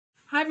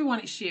everyone,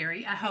 it's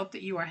Sherry. I hope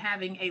that you are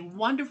having a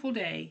wonderful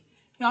day.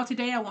 Y'all,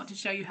 today I want to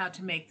show you how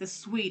to make the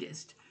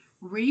sweetest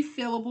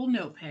refillable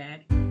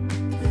notepad.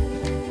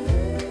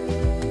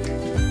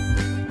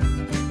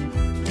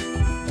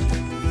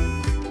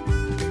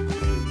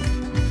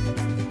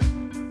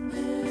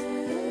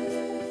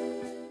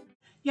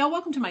 Y'all,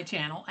 welcome to my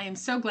channel. I am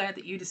so glad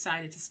that you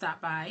decided to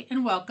stop by,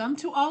 and welcome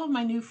to all of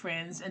my new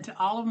friends and to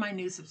all of my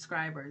new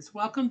subscribers.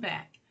 Welcome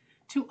back.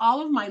 To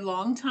all of my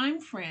longtime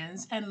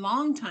friends and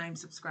longtime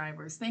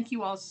subscribers, thank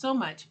you all so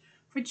much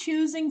for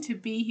choosing to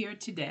be here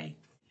today.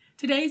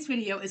 Today's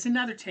video is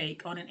another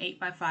take on an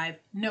 8x5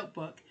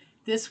 notebook.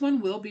 This one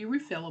will be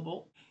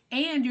refillable,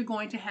 and you're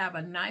going to have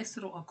a nice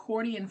little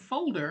accordion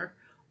folder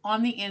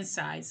on the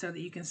inside so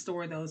that you can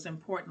store those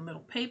important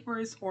little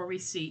papers or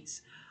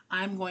receipts.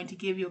 I'm going to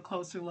give you a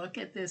closer look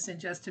at this in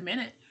just a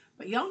minute,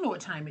 but y'all know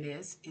what time it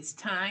is. It's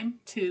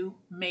time to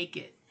make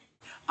it.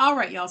 All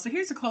right, y'all, so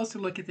here's a closer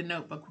look at the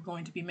notebook we're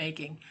going to be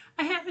making.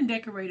 I haven't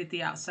decorated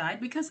the outside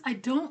because I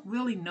don't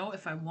really know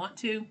if I want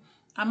to.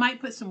 I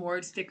might put some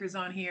word stickers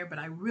on here, but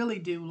I really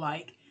do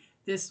like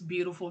this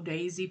beautiful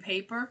daisy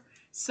paper.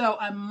 So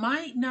I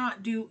might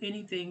not do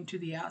anything to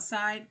the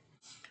outside,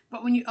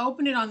 but when you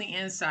open it on the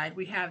inside,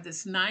 we have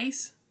this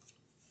nice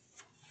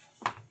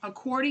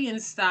accordion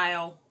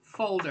style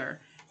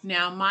folder.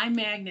 Now my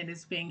magnet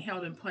is being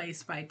held in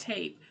place by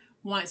tape.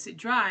 Once it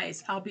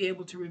dries, I'll be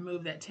able to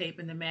remove that tape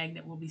and the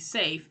magnet will be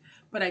safe,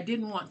 but I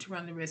didn't want to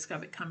run the risk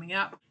of it coming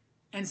up.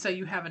 And so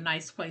you have a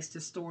nice place to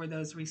store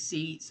those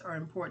receipts or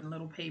important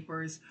little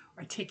papers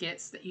or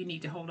tickets that you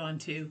need to hold on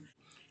to.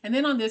 And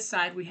then on this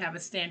side, we have a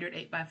standard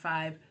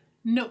 8x5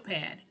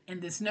 notepad. And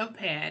this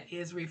notepad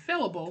is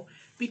refillable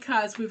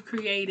because we've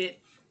created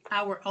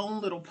our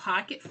own little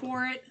pocket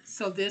for it.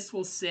 So this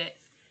will sit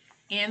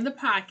in the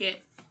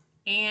pocket,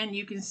 and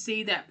you can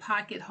see that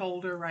pocket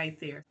holder right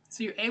there.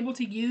 So you're able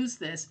to use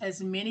this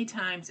as many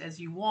times as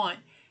you want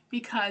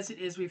because it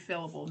is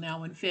refillable.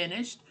 Now when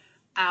finished,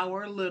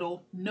 our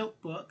little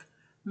notebook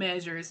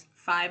measures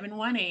 5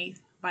 1/8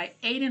 by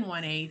 8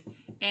 1/8,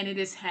 and it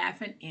is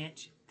 1/2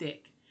 inch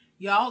thick.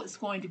 Y'all, it's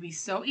going to be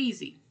so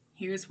easy.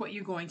 Here's what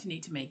you're going to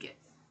need to make it.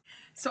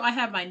 So I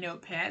have my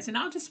notepads, and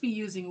I'll just be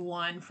using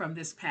one from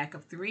this pack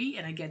of 3,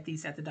 and I get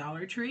these at the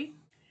Dollar Tree.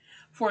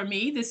 For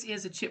me, this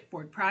is a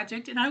chipboard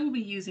project, and I will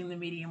be using the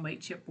medium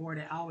weight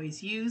chipboard I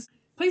always use.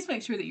 Please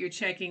make sure that you're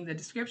checking the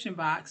description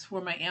box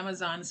for my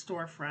Amazon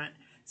storefront.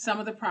 Some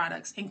of the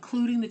products,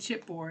 including the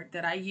chipboard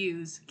that I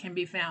use, can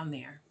be found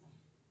there.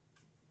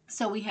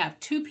 So we have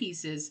 2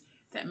 pieces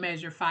that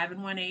measure 5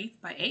 1/8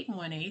 by 8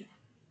 1/8,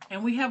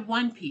 and we have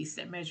 1 piece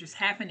that measures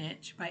 1/2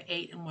 inch by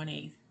 8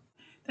 1/8.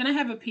 Then I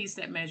have a piece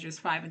that measures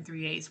 5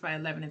 3/8 by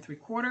 11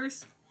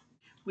 3/4.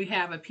 We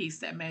have a piece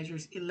that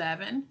measures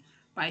 11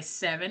 by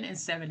 7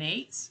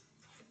 7/8.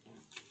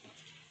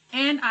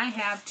 And I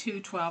have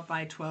 2 12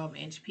 by 12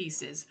 inch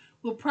pieces.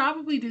 We'll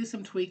probably do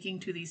some tweaking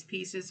to these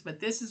pieces, but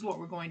this is what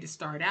we're going to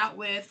start out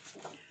with.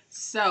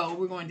 So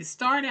we're going to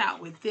start out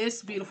with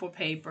this beautiful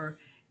paper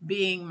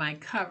being my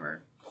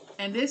cover.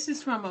 And this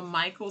is from a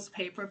Michaels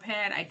paper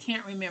pad. I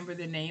can't remember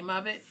the name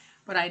of it,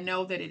 but I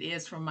know that it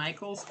is from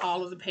Michaels.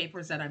 All of the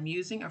papers that I'm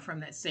using are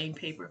from that same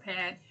paper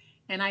pad,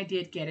 and I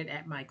did get it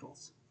at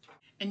Michaels.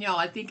 And y'all,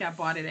 I think I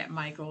bought it at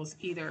Michaels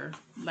either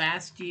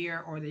last year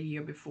or the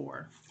year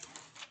before.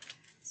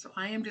 So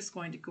I am just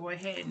going to go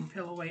ahead and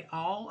peel away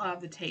all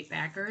of the tape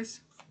backers.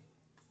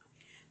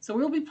 So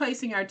we'll be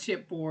placing our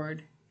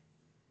chipboard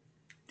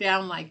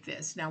down like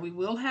this. Now we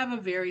will have a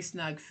very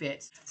snug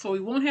fit, so we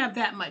won't have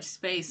that much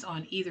space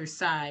on either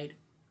side,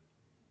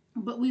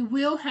 but we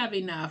will have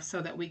enough so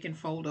that we can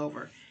fold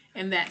over.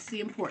 And that's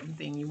the important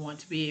thing. You want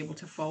to be able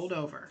to fold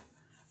over.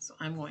 So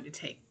I'm going to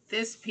take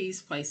this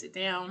piece, place it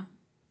down.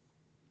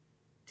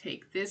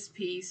 Take this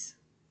piece,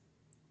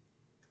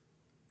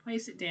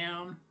 place it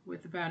down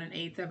with about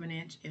 1/8 of an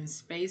inch in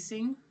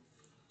spacing,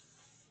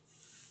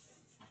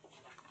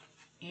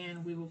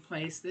 and we will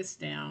place this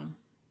down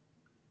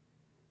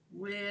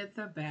with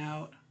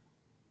about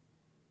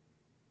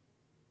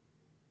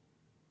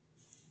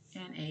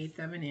 1/8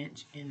 of an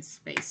inch in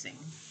spacing.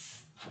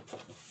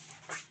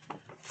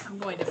 I'm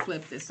going to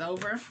flip this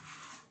over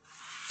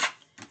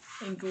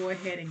and go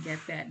ahead and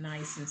get that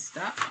nice and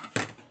stuck.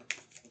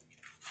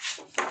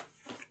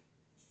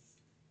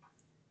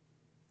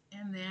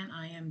 And then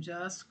I am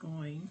just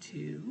going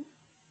to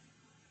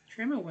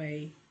trim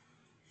away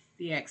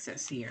the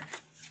excess here.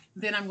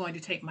 Then I'm going to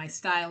take my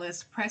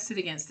stylus, press it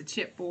against the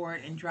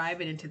chipboard, and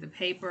drive it into the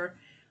paper.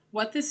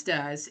 What this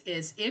does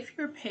is, if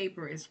your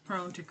paper is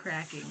prone to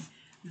cracking,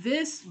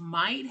 this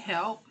might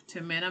help to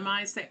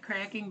minimize that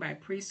cracking by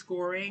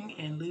pre-scoring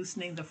and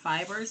loosening the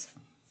fibers.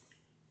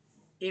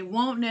 It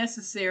won't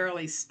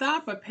necessarily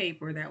stop a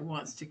paper that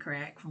wants to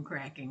crack from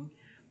cracking,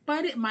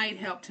 but it might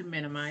help to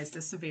minimize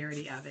the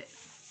severity of it.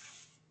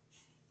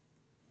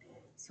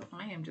 So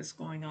I am just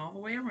going all the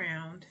way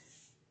around.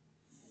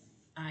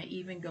 I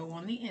even go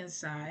on the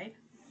inside.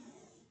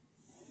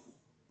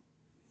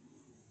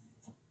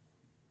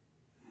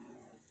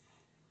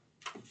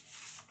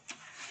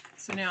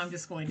 So now I'm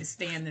just going to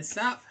stand this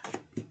up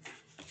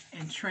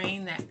and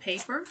train that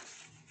paper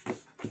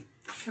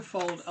to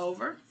fold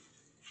over.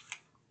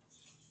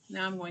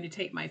 Now I'm going to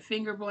take my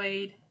finger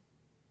blade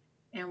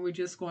and we're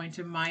just going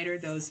to miter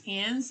those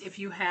ends. If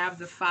you have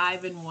the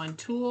 5-in-1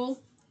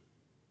 tool,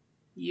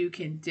 you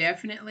can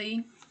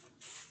definitely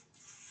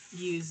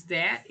use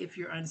that if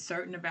you're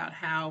uncertain about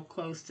how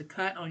close to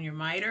cut on your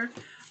miter.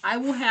 I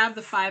will have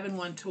the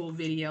 5-in-1 tool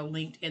video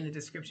linked in the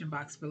description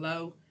box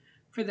below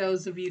for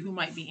those of you who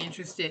might be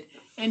interested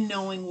in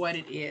knowing what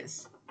it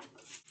is.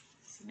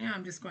 So now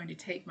I'm just going to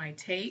take my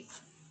tape,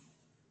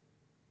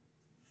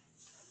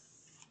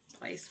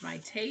 place my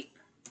tape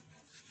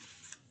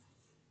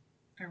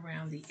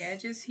around the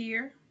edges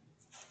here,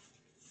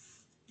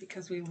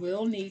 because we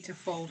will need to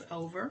fold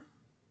over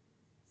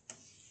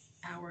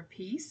our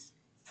piece.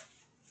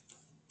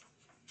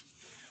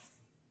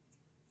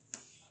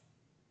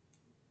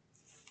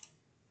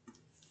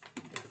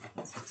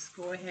 Let's just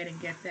go ahead and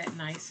get that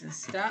nice and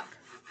stuck.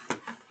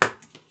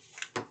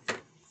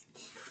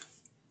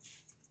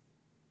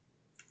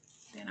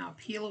 Then I'll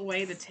peel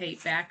away the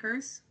tape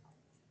backers.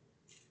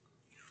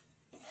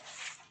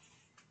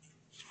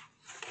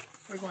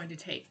 We're going to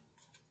take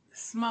the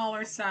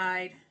smaller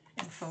side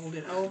and fold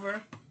it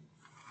over,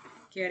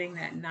 getting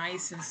that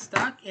nice and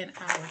stuck in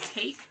our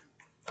tape.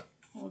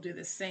 We'll do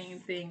the same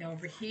thing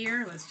over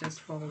here. Let's just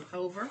fold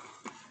over.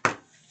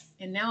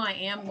 And now I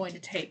am going to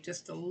take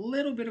just a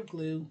little bit of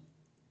glue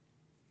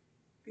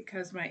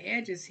because my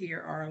edges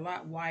here are a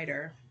lot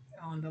wider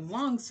on the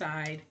long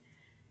side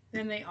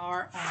than they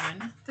are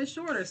on the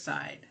shorter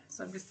side.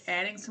 So I'm just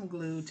adding some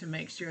glue to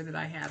make sure that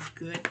I have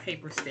good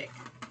paper stick.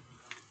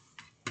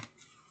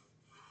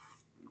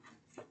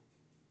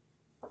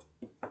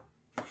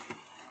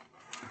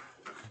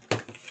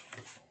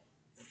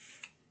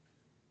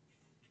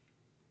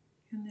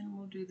 And then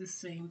we'll do the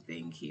same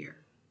thing here.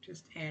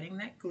 Just adding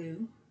that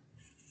glue.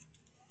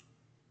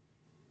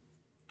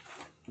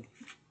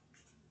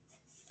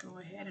 Go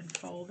ahead and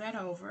fold that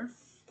over.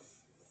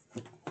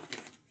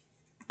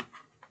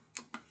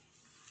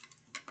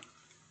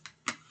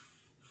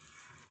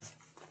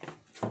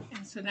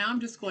 And so now I'm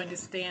just going to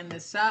stand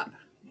this up.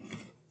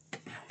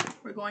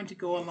 We're going to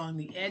go along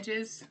the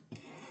edges,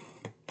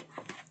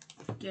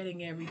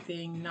 getting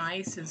everything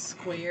nice and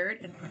squared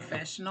and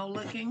professional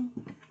looking.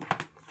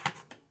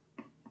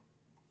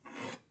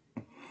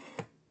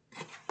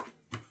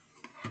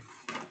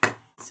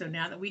 So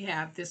now that we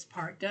have this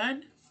part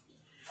done,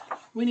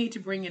 we need to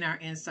bring in our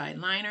inside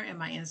liner, and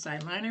my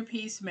inside liner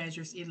piece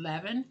measures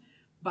 11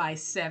 by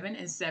 7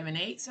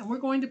 7/8, and we're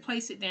going to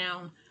place it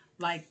down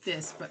like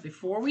this. But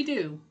before we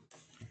do,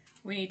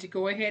 we need to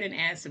go ahead and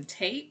add some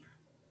tape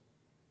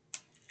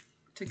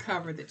to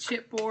cover the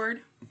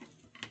chipboard.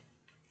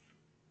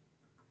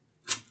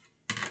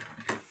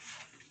 And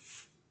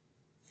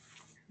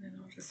then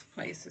I'll just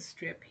place a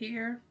strip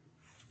here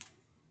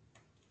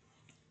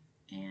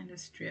and a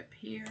strip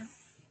here.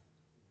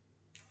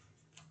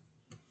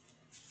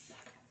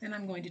 Then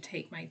I'm going to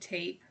take my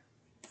tape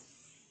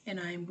and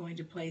I'm going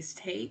to place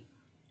tape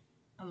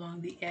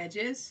along the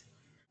edges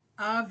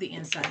of the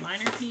inside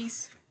liner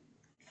piece.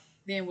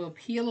 Then we'll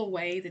peel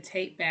away the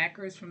tape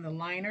backers from the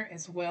liner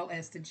as well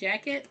as the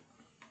jacket,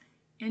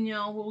 and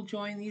y'all will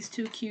join these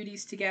two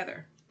cuties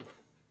together.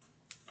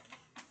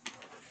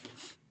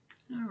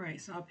 All right,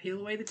 so I'll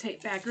peel away the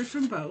tape backers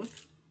from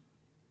both.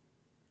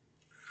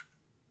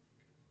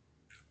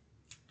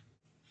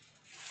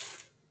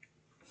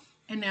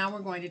 And now we're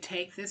going to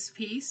take this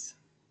piece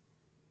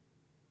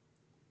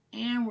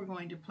and we're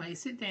going to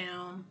place it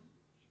down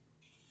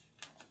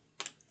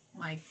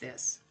like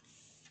this.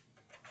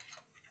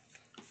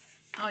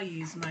 I'll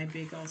use my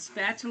big old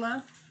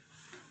spatula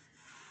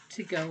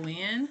to go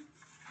in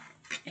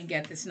and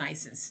get this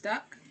nice and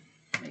stuck.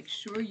 Make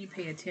sure you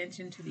pay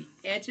attention to the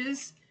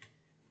edges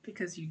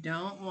because you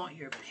don't want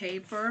your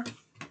paper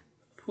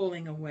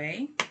pulling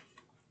away.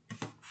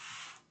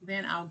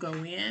 Then I'll go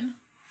in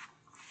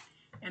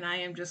and I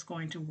am just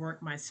going to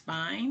work my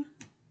spine.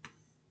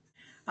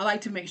 I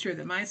like to make sure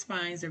that my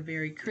spines are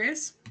very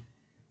crisp.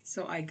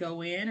 So I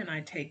go in and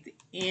I take the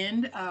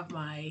end of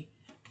my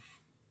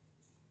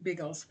big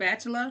old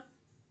spatula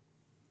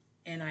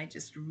and I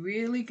just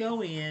really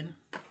go in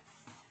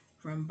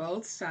from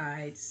both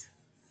sides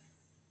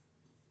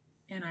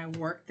and I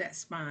work that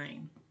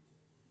spine.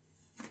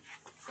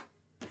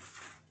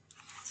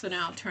 So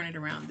now I'll turn it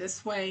around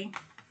this way,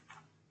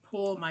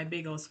 pull my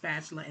big old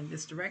spatula in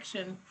this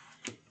direction,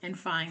 and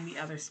find the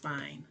other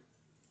spine.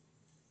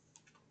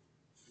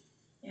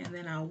 And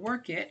then I'll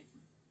work it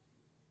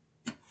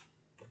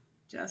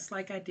just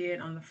like I did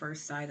on the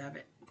first side of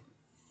it.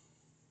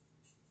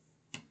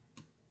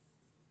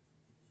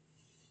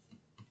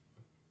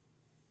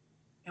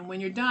 And when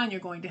you're done, you're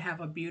going to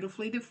have a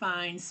beautifully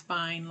defined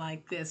spine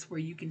like this, where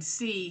you can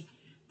see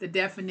the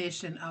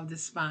definition of the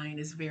spine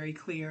is very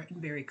clear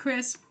and very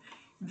crisp.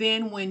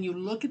 Then when you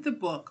look at the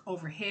book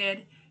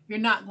overhead, you're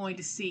not going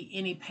to see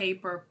any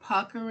paper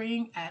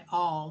puckering at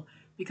all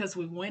because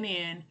we went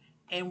in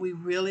and we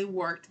really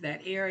worked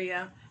that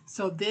area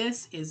So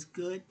this is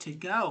good to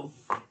go.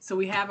 So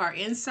we have our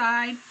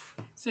inside.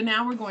 So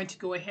now we're going to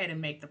go ahead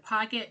and make the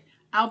pocket.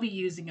 I'll be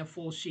using a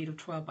full sheet of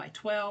 12 by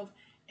 12,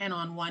 and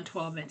on one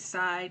 12-inch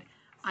side,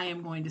 I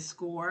am going to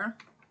score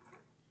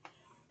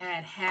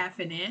at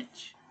 1/2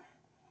 inch,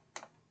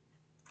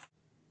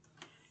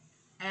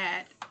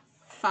 at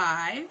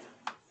 5,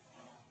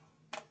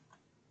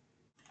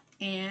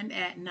 and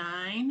at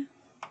 9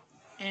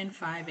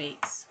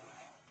 5/8.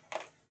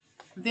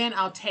 Then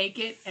I'll take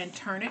it and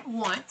turn it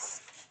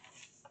once,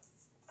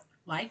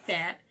 like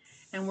that,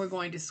 and we're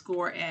going to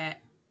score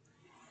at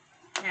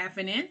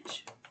 1/2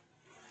 inch,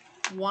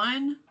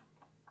 1,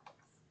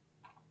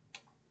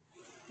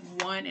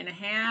 1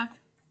 1/2,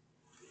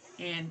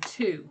 and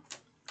 2.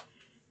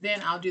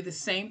 Then I'll do the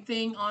same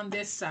thing on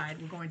this side.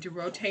 We're going to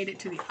rotate it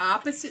to the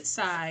opposite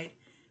side.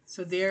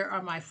 So there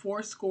are my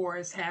 4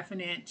 scores,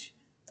 1/2 inch,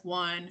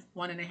 1,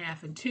 1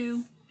 1/2, and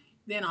 2.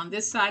 Then on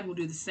this side, we'll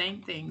do the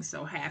same thing.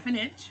 So 1/2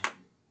 inch,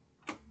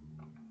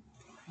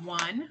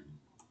 1,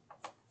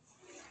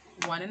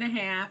 1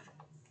 1/2,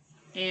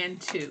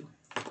 and 2.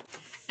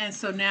 And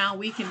so now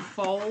we can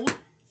fold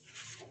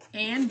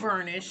and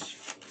burnish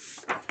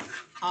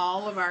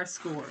all of our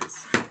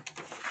scores.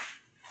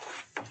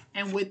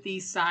 And with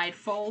these side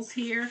folds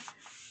here,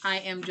 I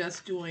am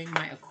just doing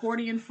my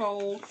accordion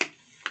fold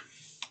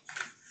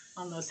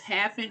on those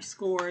 1/2 inch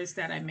scores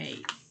that I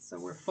made. So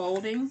we're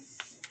folding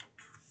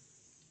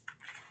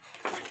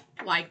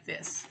like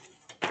this.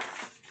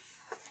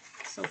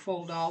 So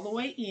fold all the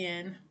way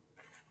in,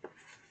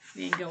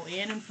 then go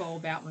in and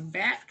fold that one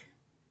back.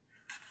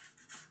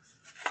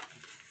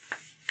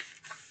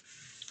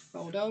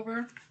 Fold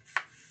over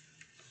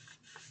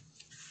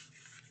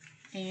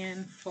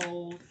and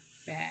fold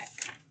back.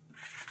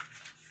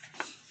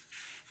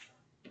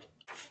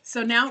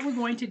 So now what we're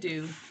going to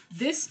do,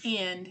 this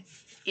end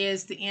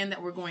is the end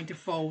that we're going to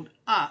fold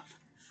up.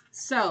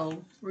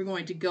 So we're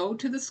going to go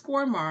to the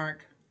score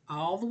mark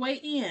all the way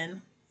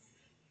in,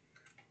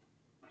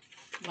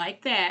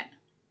 like that.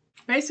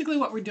 Basically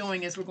what we're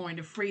doing is we're going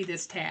to free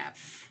this tab.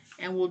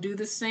 And we'll do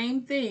the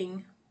same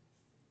thing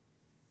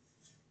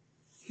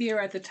here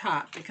at the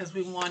top because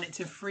we want it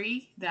to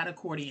free that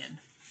accordion.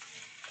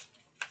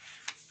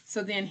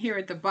 So then here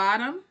at the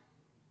bottom,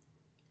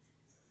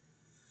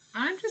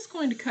 I'm just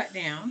going to cut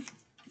down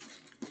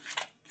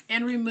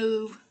and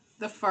remove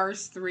the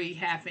first 3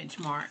 1/2 inch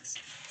marks.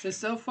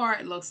 So far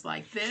it looks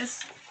like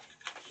this.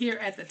 Here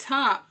at the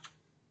top,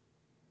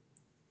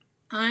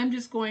 I'm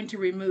just going to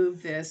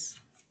remove this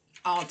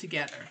all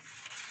together.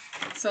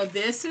 So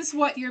this is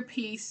what your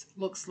piece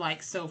looks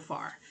like so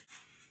far.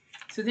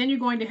 So then you're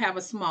going to have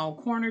a small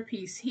corner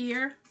piece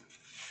here,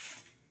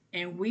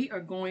 and we are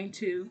going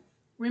to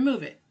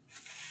remove it.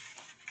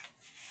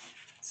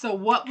 So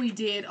what we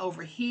did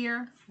over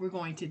here, we're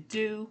going to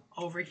do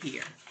over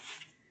here.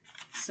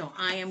 So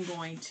I am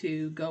going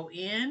to go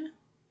in,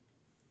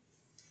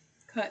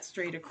 cut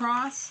straight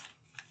across,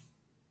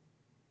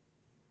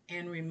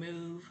 and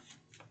remove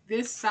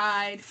this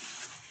side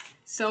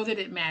so that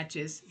it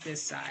matches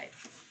this side.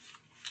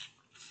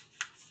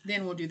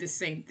 Then we'll do the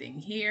same thing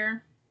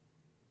here.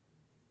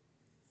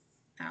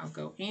 I'll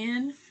go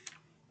in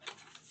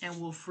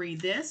and we'll free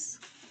this,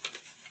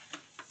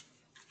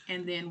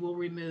 and then we'll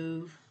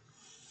remove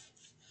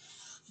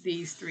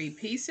these 3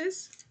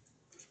 pieces,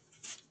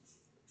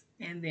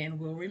 and then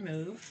we'll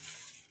remove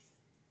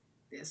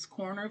this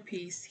corner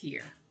piece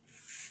here.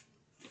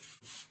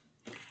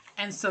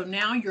 And so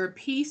now your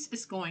piece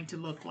is going to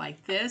look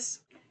like this.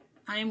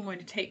 I am going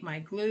to take my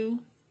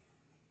glue,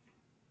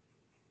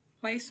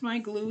 place my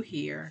glue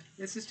here.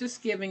 This is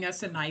just giving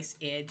us a nice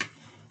edge.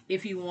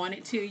 If you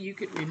wanted to, you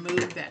could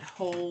remove that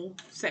whole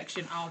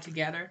section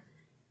altogether.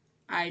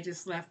 I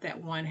just left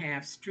that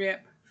 1/2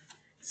 strip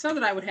so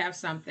that I would have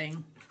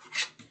something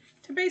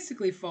to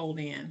basically fold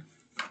in.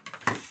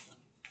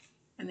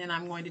 And then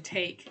I'm going to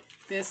take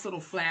this little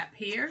flap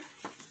here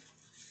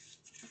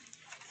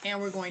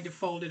and we're going to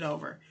fold it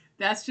over.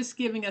 That's just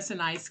giving us a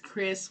nice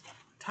crisp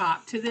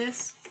top to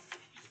this.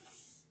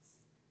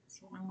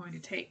 So I'm going to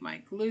take my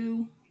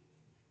glue,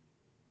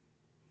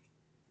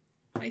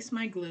 place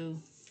my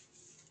glue,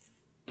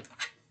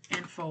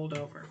 and fold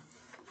over.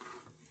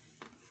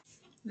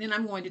 Then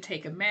I'm going to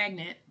take a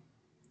magnet.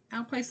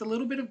 I'll place a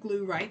little bit of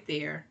glue right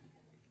there.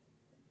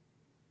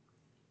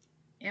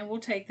 And we'll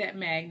take that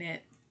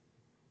magnet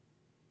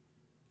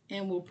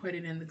and we'll put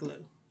it in the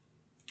glue.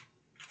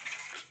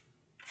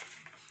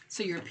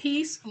 So your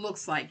piece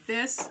looks like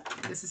this.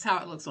 This is how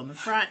it looks on the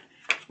front.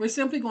 We're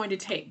simply going to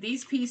take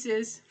these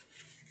pieces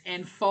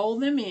and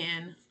fold them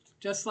in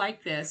just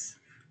like this.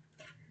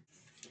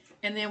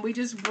 And then we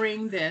just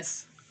bring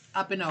this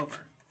up and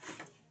over.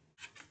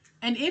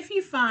 And if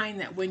you find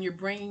that when you're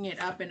bringing it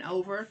up and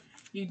over,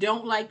 you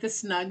don't like the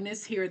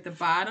snugness here at the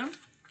bottom,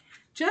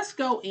 just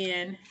go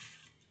in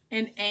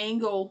and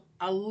angle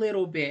a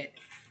little bit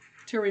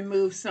to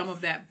remove some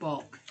of that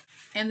bulk.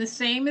 And the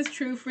same is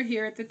true for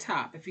here at the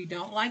top. If you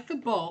don't like the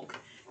bulk,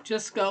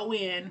 just go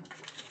in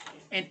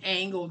and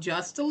angle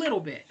just a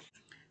little bit.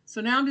 So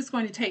now I'm just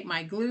going to take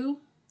my glue,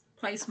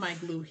 place my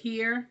glue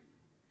here,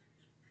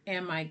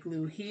 and my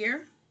glue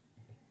here.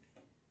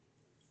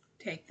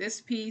 Take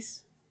this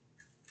piece,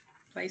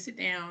 place it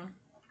down,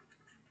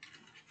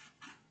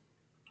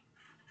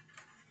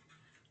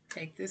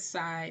 take this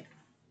side,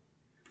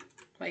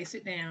 place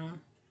it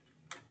down,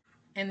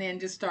 and then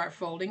just start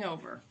folding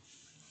over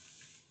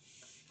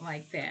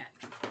like that.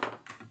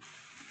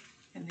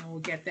 And then we'll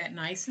get that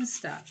nice and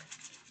stuck.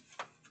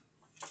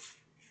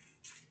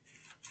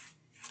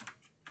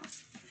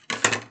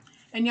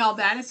 And y'all,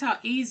 that is how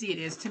easy it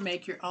is to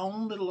make your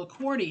own little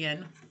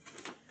accordion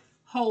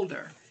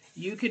holder.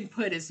 You can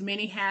put as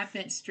many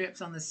 1/2-inch strips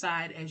on the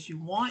side as you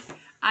want.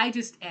 I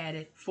just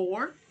added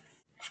 4.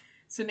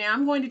 So now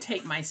I'm going to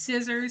take my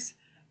scissors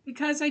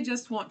because I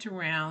just want to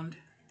round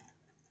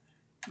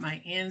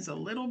my ends a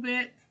little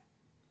bit.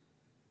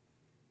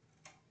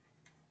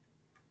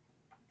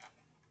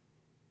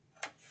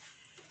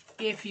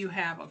 If you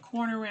have a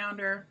corner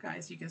rounder,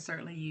 guys, you can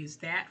certainly use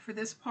that for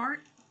this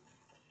part.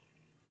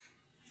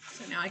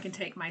 So now I can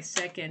take my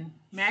second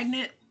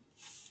magnet,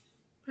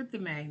 put the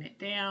magnet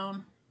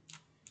down,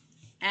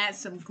 add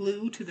some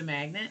glue to the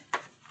magnet,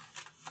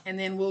 and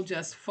then we'll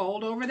just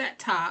fold over that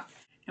top.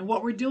 And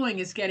what we're doing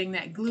is getting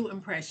that glue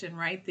impression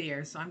right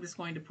there. So I'm just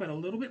going to put a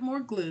little bit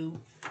more glue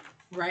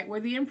right where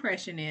the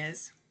impression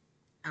is.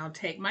 I'll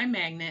take my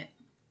magnet,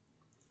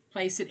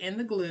 place it in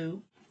the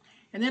glue,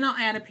 and then I'll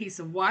add a piece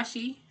of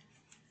washi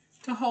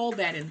to hold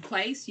that in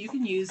place. You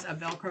can use a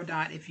Velcro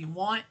dot if you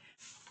want,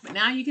 but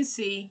now you can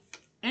see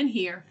and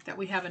hear that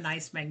we have a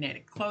nice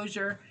magnetic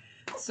closure.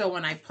 So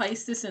when I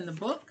place this in the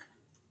book,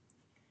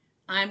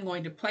 I'm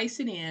going to place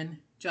it in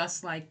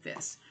just like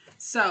this.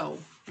 So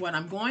what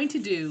I'm going to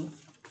do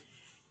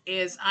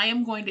is I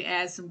am going to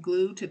add some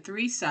glue to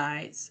 3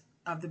 sides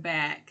of the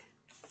back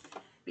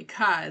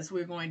because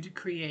we're going to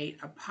create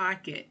a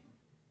pocket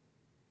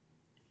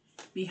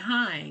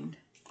behind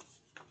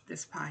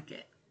this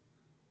pocket.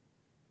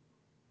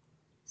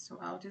 So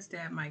I'll just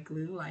add my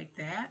glue like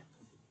that.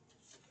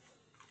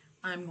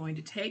 I'm going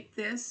to take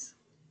this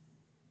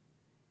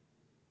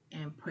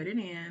and put it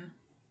in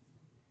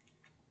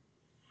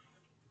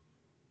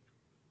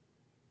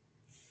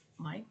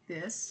like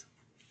this,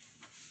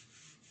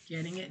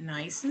 getting it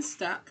nice and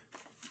stuck.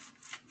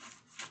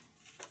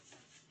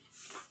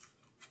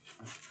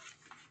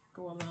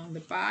 Go along the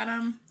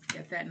bottom,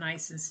 get that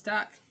nice and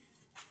stuck,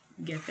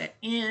 get that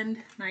end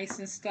nice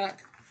and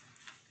stuck.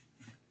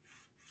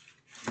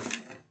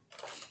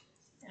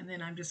 And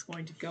then I'm just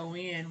going to go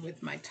in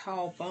with my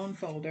tall bone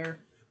folder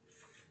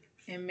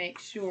and make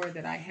sure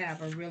that I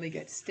have a really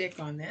good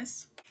stick on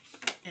this.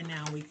 And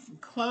now we can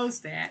close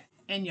that.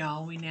 And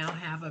y'all, we now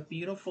have a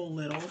beautiful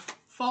little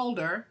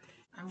folder.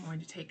 I'm going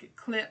to take a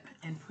clip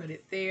and put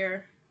it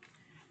there.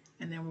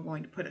 And then we're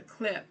going to put a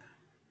clip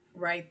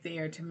right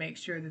there to make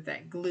sure that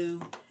that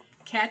glue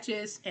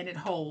catches and it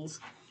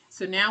holds.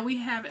 So now we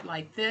have it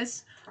like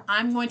this.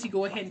 I'm going to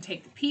go ahead and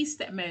take the piece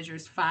that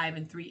measures 5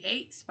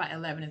 3/8 by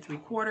 11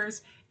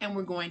 3/4, and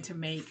we're going to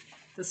make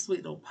the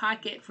sweet little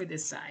pocket for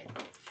this side.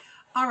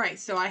 All right,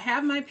 so I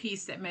have my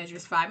piece that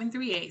measures 5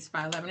 3/8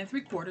 by 11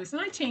 3/4,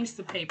 and I changed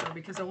the paper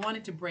because I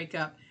wanted to break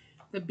up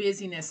the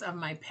busyness of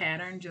my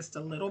pattern just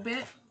a little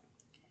bit.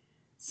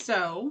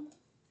 So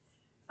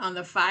on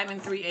the 5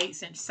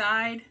 3/8 inch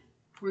side,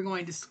 we're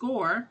going to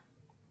score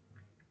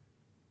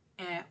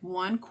at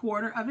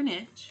 1/4 of an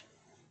inch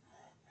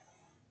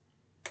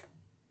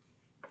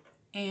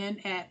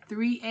and at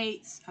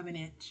 3/8 of an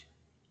inch.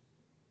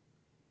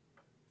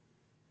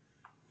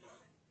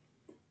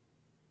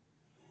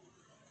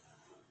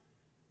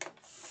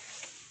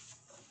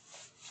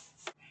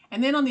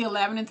 And then on the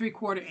 11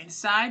 3/4 inch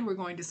side, we're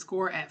going to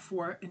score at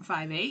 4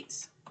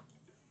 5/8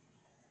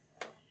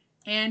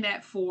 and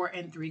at 4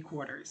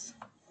 3/4.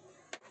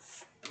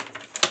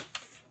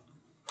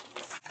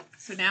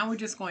 So now we're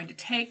just going to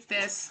take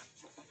this,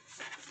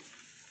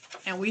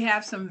 and we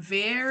have some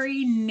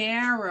very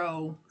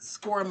narrow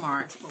score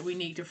marks, but we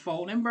need to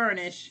fold and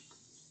burnish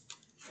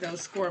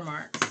those score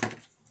marks.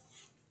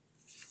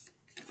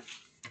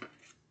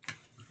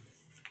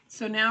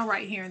 So now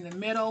right here in the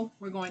middle,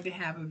 we're going to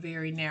have a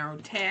very narrow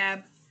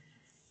tab,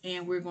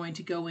 and we're going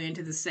to go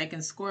into the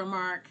second score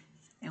mark,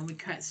 and we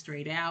cut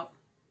straight out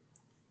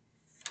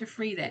to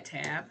free that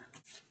tab.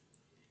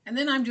 And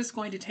then I'm just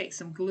going to take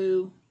some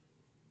glue,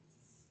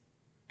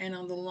 and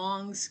on the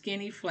long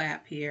skinny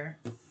flap here,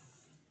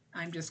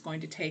 I'm just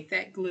going to take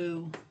that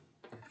glue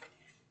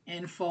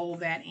and fold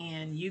that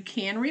in. You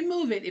can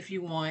remove it if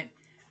you want.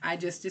 I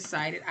just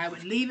decided I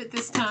would leave it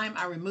this time.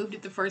 I removed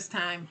it the first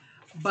time,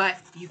 but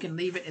you can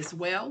leave it as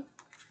well.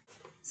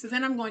 So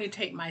then I'm going to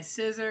take my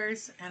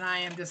scissors, and I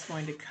am just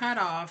going to cut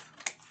off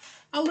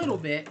a little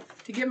bit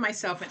to give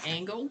myself an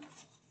angle.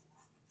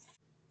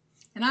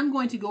 And I'm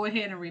going to go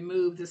ahead and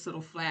remove this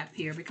little flap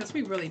here because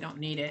we really don't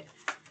need it.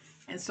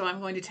 And so I'm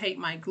going to take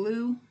my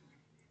glue,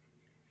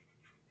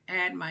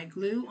 add my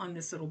glue on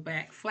this little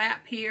back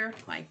flap here,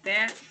 like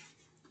that.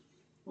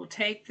 We'll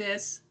take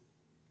this,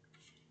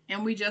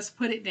 and we just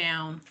put it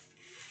down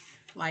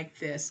like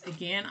this.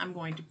 Again, I'm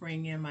going to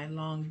bring in my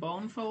long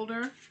bone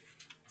folder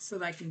so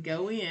that I can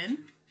go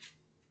in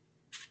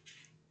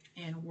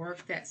and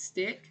work that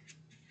stick.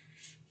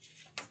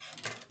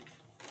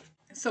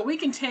 So we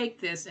can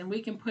take this and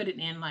we can put it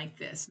in like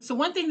this. So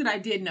one thing that I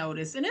did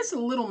notice, and it's a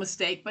little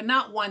mistake, but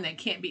not one that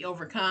can't be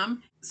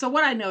overcome. So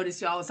what I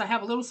noticed, y'all, is I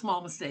have a little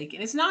small mistake,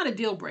 and it's not a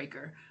deal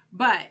breaker,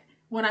 but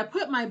when I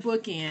put my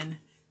book in,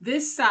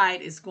 this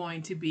side is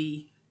going to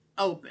be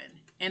open,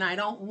 and I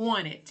don't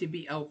want it to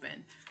be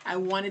open. I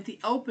wanted the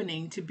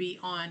opening to be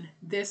on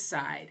this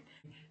side.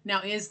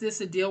 Now, is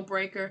this a deal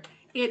breaker?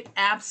 It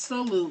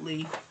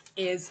absolutely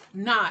is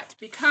not,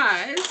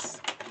 because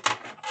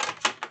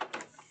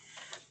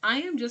I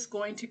am just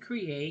going to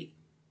create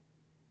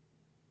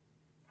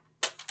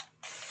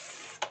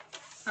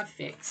a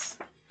fix.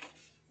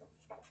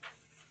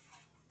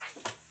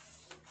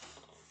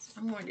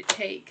 I'm going to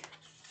take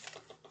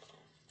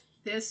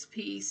this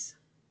piece,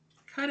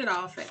 cut it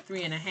off at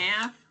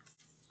 3.5.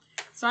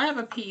 So I have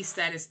a piece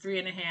that is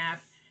 3.5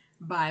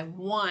 by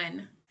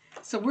 1.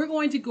 So we're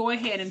going to go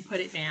ahead and put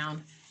it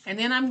down, and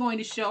then I'm going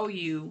to show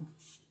you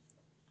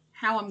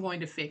how I'm going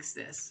to fix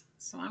this.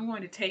 So I'm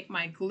going to take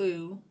my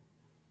glue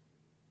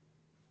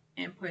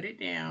and put it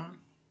down.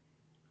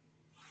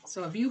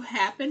 So if you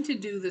happen to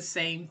do the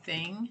same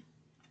thing,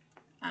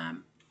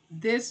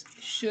 this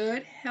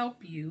should help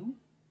you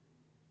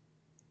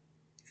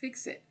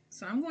fix it.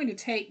 So I'm going to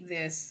take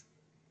this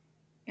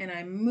and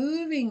I'm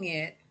moving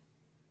it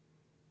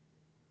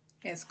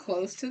as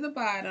close to the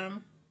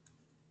bottom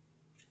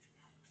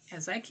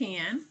as I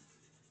can.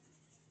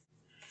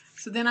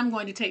 So then I'm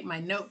going to take my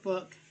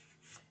notebook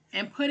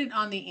and put it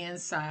on the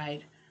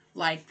inside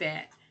like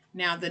that.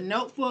 Now the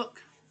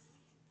notebook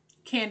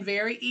can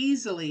very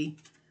easily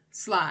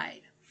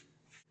slide.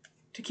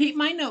 To keep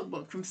my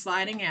notebook from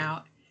sliding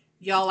out,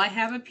 y'all, I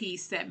have a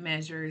piece that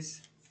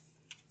measures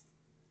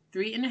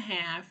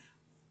 3.5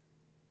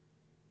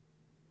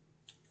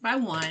 by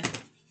 1,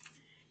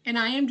 and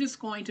I am just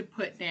going to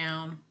put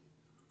down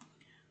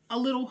a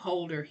little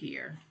holder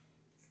here.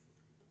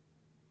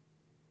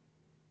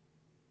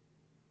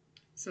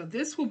 So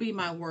this will be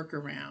my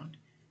workaround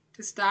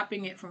to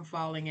stopping it from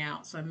falling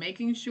out. So I'm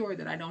making sure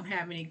that I don't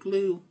have any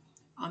glue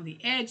on the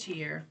edge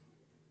here,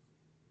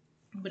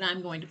 but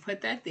I'm going to put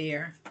that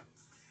there.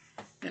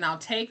 Then I'll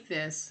take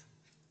this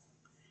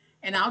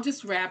and I'll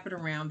just wrap it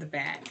around the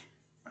back.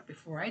 But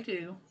before I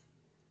do,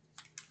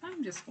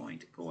 I'm just going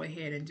to go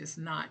ahead and just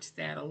notch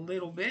that a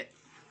little bit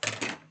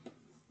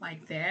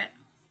like that.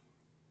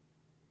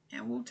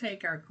 And we'll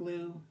take our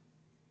glue,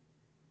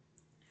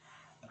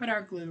 put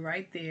our glue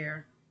right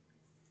there,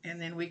 and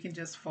then we can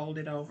just fold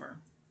it over.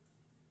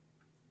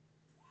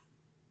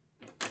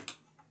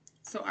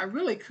 So I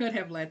really could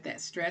have let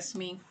that stress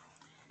me,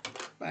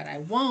 but I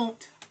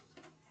won't,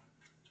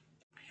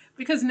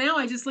 because now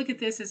I just look at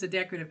this as a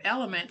decorative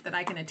element that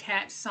I can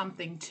attach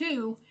something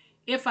to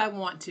if I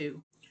want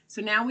to.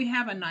 So now we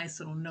have a nice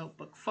little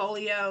notebook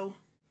folio.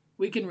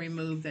 We can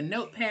remove the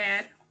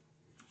notepad.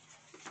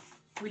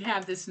 We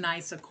have this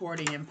nice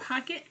accordion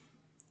pocket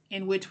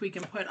in which we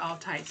can put all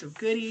types of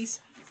goodies.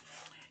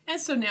 And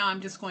so now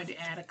I'm just going to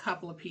add a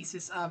couple of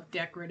pieces of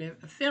decorative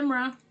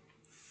ephemera.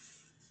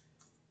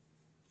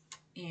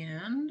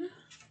 And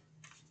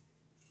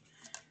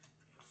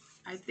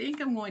I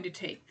think I'm going to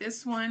take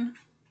this one,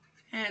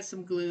 add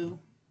some glue,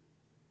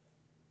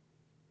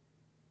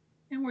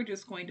 and we're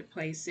just going to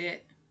place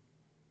it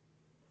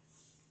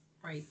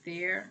right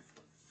there.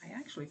 I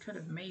actually could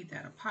have made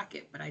that a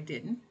pocket, but I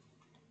didn't.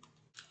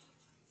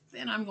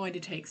 Then I'm going to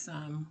take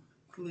some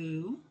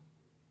glue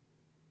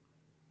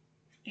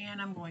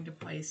and I'm going to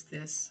place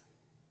this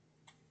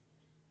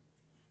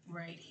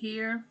right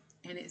here.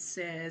 And it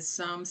says,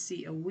 "Some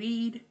see a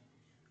weed,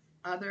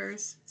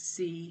 others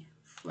see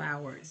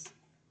flowers."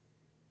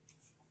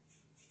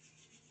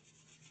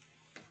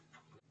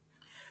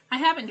 I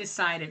haven't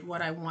decided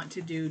what I want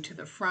to do to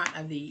the front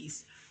of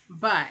these,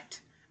 but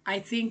I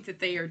think that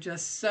they are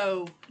just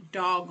so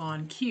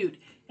doggone cute.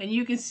 And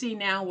you can see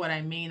now what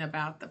I mean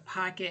about the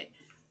pocket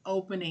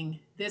opening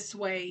this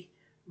way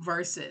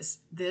versus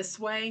this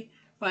way.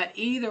 But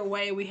either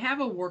way, we have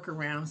a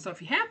workaround. So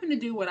if you happen to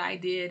do what I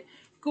did,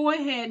 go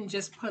ahead and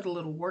just put a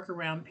little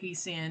workaround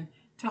piece in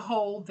to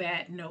hold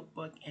that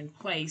notebook in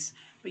place.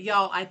 But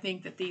y'all, I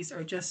think that these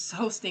are just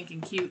so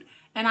stinking cute.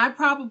 And I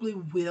probably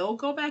will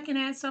go back and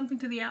add something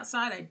to the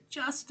outside. I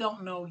just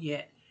don't know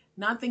yet.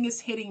 Nothing is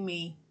hitting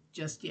me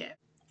just yet.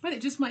 But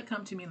it just might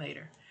come to me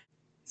later.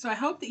 So I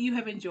hope that you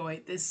have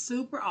enjoyed this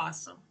super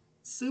awesome,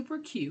 super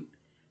cute,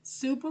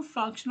 super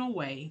functional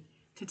way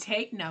to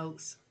take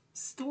notes,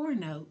 store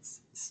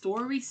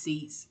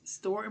receipts,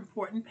 store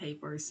important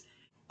papers,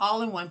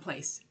 all in one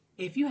place.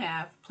 If you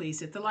have, please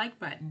hit the like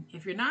button.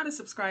 If you're not a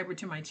subscriber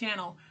to my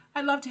channel,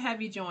 I'd love to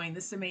have you join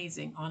this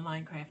amazing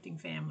online crafting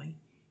family.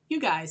 You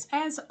guys,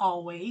 as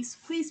always,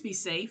 please be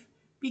safe,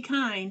 be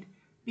kind,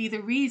 be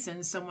the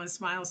reason someone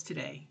smiles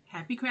today.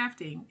 Happy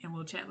crafting, and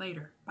we'll chat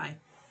later. Bye.